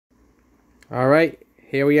All right,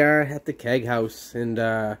 here we are at the Keg House, and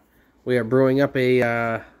we are brewing up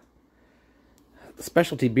a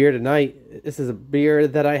specialty beer tonight. This is a beer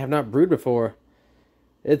that I have not brewed before.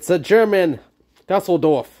 It's a German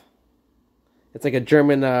Duesseldorf. It's like a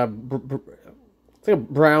German, it's like a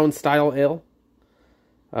brown style ale.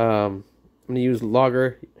 I'm gonna use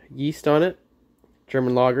lager yeast on it,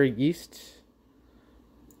 German lager yeast.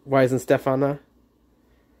 Weizenstephaner.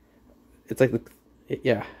 It's like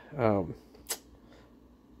yeah.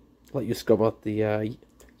 Let you scope out the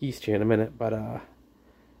yeast here in a minute, but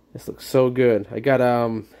this looks so good. I got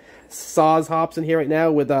Saaz hops in here right now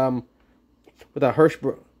with a Hirsch,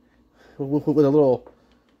 with a little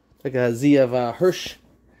like a Z of Hirsch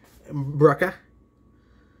Brucker,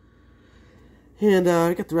 and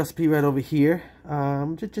I got the recipe right over here.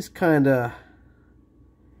 Just kind of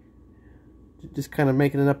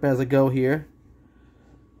making it up as I go here.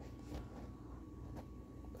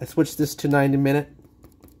 I switched this to 90-minute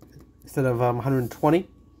instead of 120.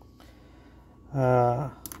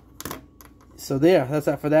 So there, that's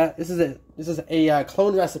that for that. This is a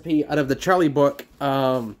clone recipe out of the Charlie book,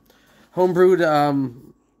 homebrewed.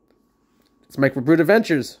 It's microbrewed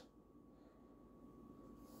adventures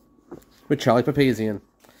with Charlie Papazian,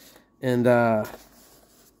 and I'm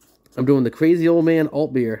doing the crazy old man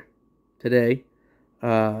alt beer today.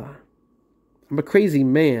 I'm a crazy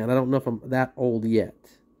man. I don't know if I'm that old yet.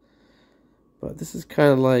 But this is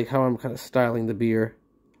kind of like how I'm kind of styling the beer.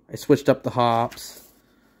 I switched up the hops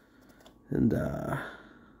and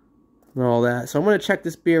all that. So I'm going to check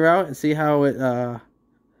this beer out and see how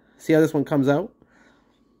this one comes out.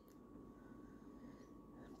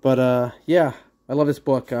 But yeah, I love this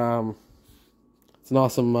book. It's an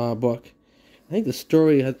awesome book. I think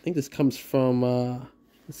this comes from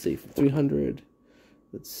let's see, from 300.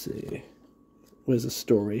 Let's see. Where's the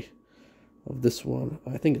story of this one?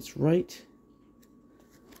 I think it's right.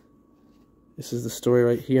 This is the story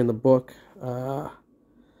right here in the book.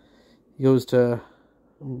 He goes to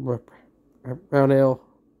brown ale,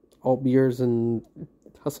 alt beers in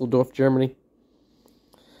Duesseldorf, Germany.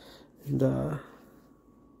 And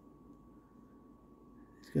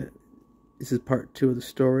this is part 2 of the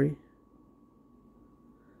story.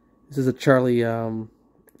 This is a Charlie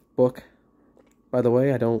book, by the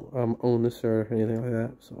way. I don't own this or anything like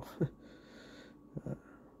that, so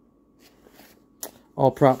all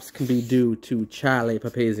props can be due to Charlie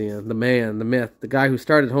Papazian, the man, the myth, the guy who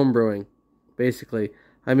started homebrewing, basically.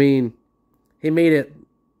 I mean, he made it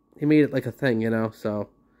like a thing, you know. So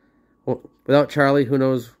without Charlie, who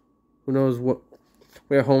knows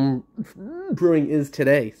where home brewing is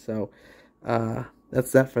today. So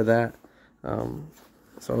that's that for that.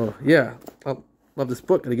 So yeah, I love this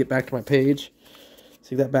book. Gotta get back to my page.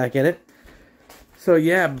 See that back in it. So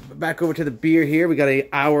yeah, back over to the beer here. We got an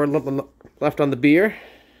hour left on the beer.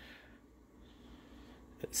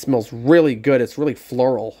 It smells really good. It's really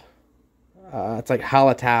floral. It's like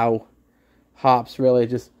Hallertau hops, really.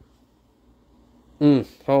 Just,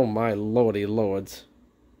 oh my lordy lords.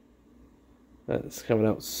 That's coming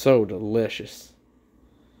out so delicious.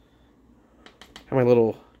 Got my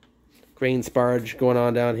little grain sparge going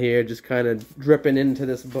on down here, just kind of dripping into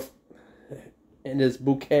this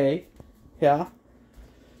bouquet. Yeah.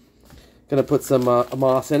 Gonna put some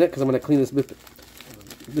moss in it because I'm gonna clean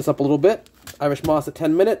this up a little bit. Irish moss at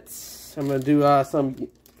 10 minutes. I'm gonna do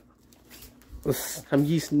some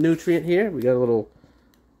yeast nutrient here. We got a little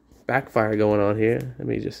backfire going on here. Let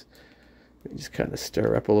me just kind of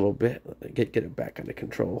stir up a little bit. Get it back under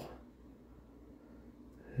control.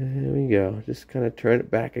 There we go. Just kind of turn it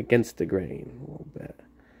back against the grain a little bit.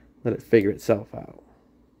 Let it figure itself out.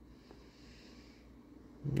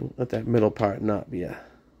 Let that middle part not be a...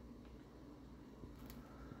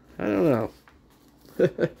 I don't know.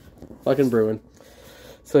 Fucking brewing.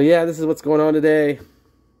 So yeah, this is what's going on today.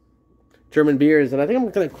 German beers, and I think I'm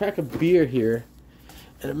gonna crack a beer here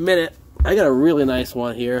in a minute. I got a really nice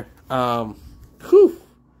one here. Whew.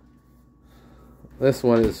 This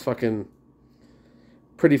one is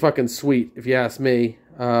pretty fucking sweet, if you ask me.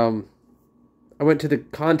 I went to the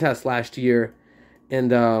contest last year,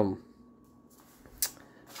 and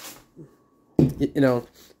you know,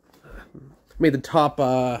 made the top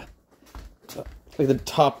like the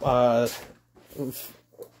top 5,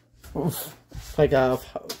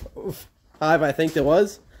 I think it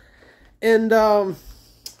was, and I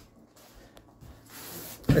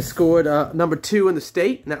scored number 2 in the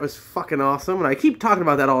state, and that was fucking awesome. And I keep talking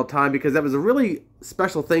about that all the time because that was a really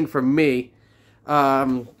special thing for me,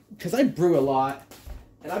 because I brew a lot,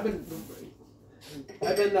 and I've been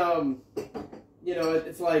you know,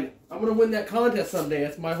 it's like I'm gonna win that contest someday.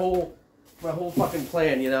 That's my whole my whole fucking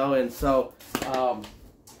plan, you know. And so,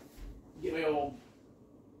 get my old,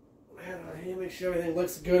 make sure everything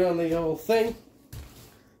looks good on the old thing.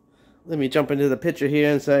 Let me jump into the picture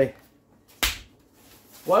here and say,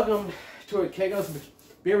 welcome to a Keag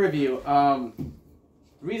beer review. The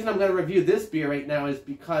reason I'm going to review this beer right now is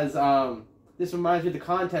because this reminds me of the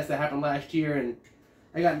contest that happened last year, and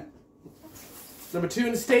I got #2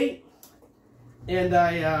 in the state, and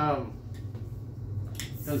it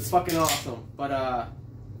was fucking awesome. But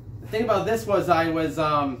the thing about this was I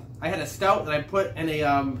had a stout that I put in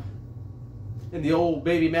in the old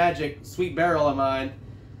Baby Magic sweet barrel of mine.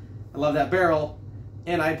 I love that barrel,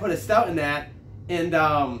 and I put a stout in that, and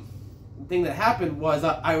the thing that happened was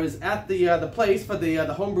I was at the place for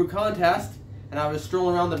the homebrew contest, and I was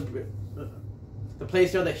strolling around the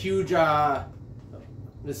place, you know, the huge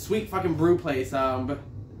the sweet fucking brew place,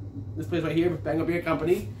 this place right here, Bangor Beer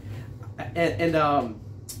Company, and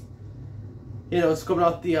you know, scoping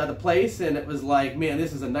out the place, and it was like, man,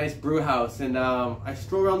 this is a nice brew house. And I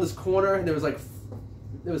strolled around this corner, and there was like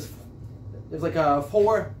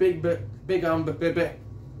four big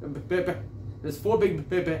there's four big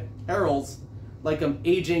barrels, like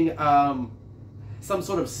aging some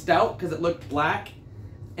sort of stout, because it looked black,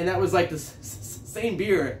 and that was like the same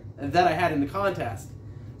beer that I had in the contest.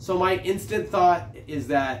 So my instant thought is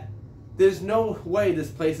that there's no way this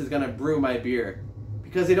place is gonna brew my beer,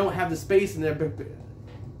 because they don't have the space in there.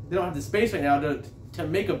 They don't have the space right now to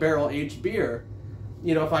make a barrel aged beer.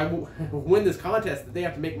 You know, if I win this contest, they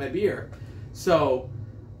have to make my beer. So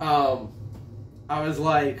I was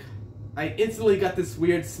like, I instantly got this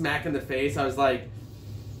weird smack in the face. I was like,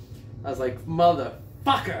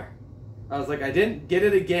 motherfucker. I was like, I didn't get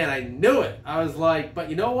it again. I knew it. I was like, but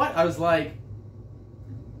you know what? I was like,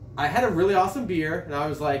 I had a really awesome beer, and I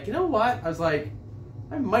was like, you know what? I was like,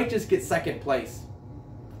 I might just get second place.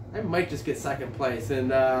 And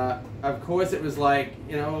of course it was like,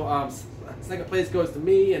 you know, second place goes to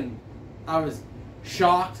me, and I was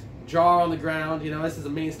shocked, jaw on the ground. You know, this is a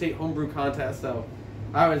Maine State homebrew contest, so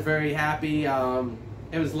I was very happy.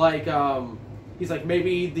 It was like, he's like,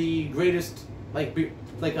 maybe the greatest like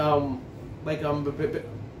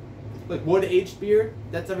wood aged beer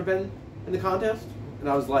that's ever been in the contest. And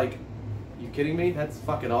I was like, you kidding me? That's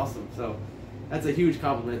fucking awesome. So that's a huge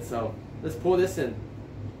compliment. So let's pour this in.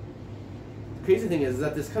 The crazy thing is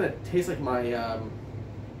that this kind of tastes like my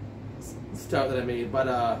stout that I made,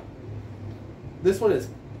 but this one is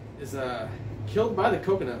killed by the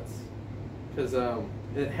coconuts, because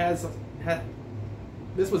it has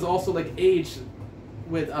this was also like aged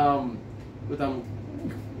with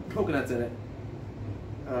coconuts in it.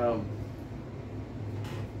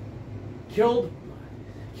 Killed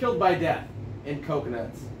by death in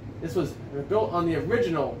coconuts. This was built on the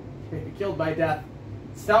original Killed by Death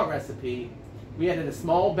stout recipe. We added a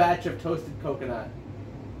small batch of toasted coconut.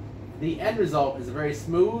 The end result is a very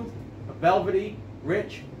smooth, velvety,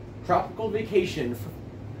 rich, tropical vacation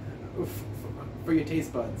for your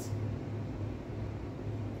taste buds.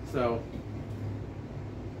 So,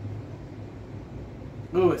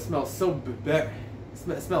 ooh, it smells so it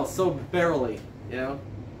smells so barrely, you know.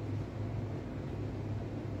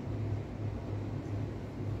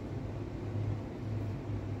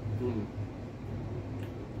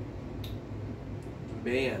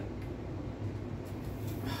 Man,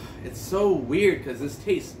 it's so weird because this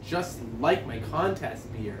tastes just like my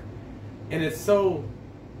contest beer, and it's so.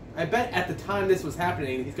 I bet at the time this was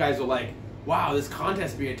happening, these guys were like, "Wow, this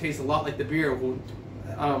contest beer tastes a lot like the beer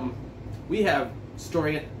we have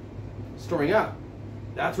storing up.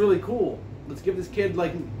 That's really cool. Let's give this kid,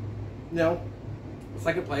 like, you know,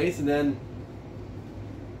 second place, and then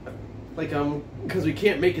like because we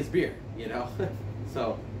can't make his beer, you know."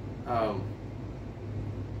 So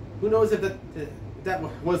who knows if that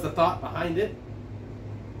was the thought behind it,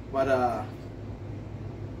 but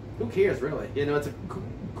who cares, really? You know, it's a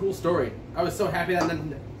cool story. I was so happy that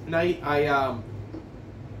night. I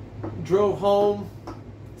drove home,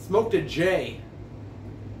 smoked a J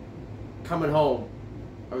coming home.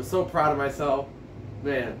 I was so proud of myself,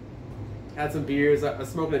 man. Had some beers. I was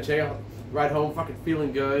smoking a J, ride home, fucking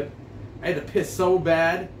feeling good. I had to piss so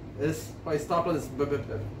bad. I stopped on this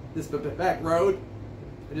back road.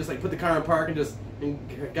 I just like put the car in park and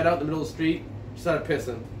got out in the middle of the street, started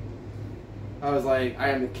pissing. I was like, I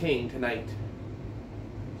am the king tonight.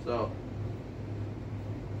 So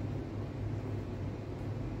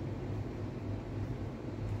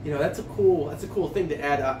you know, that's a cool thing to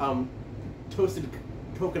add toasted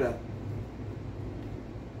coconut.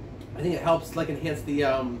 I think it helps like enhance the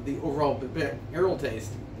overall barrel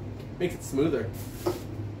taste. Makes it smoother.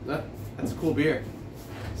 That's a cool beer.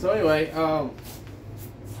 So anyway,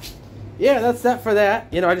 yeah, that's that for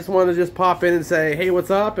that. You know, I just wanted to just pop in and say, hey, what's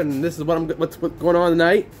up? And this is what's going on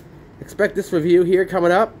tonight. Expect this review here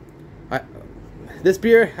coming up. This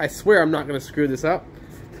beer, I swear I'm not going to screw this up.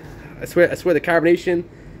 I swear the carbonation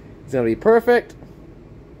is going to be perfect.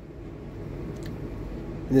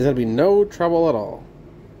 And there's going to be no trouble at all.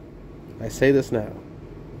 I say this now.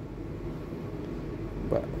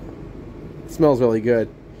 But it smells really good.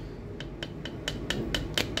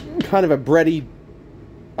 Kind of a bready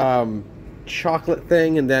chocolate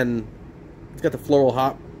thing, and then it's got the floral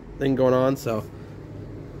hop thing going on, so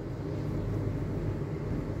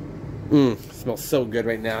it smells so good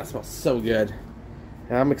right now. It smells so good.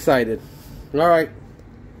 I'm excited. Alright,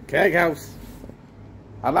 Keag House,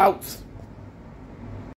 I'm out.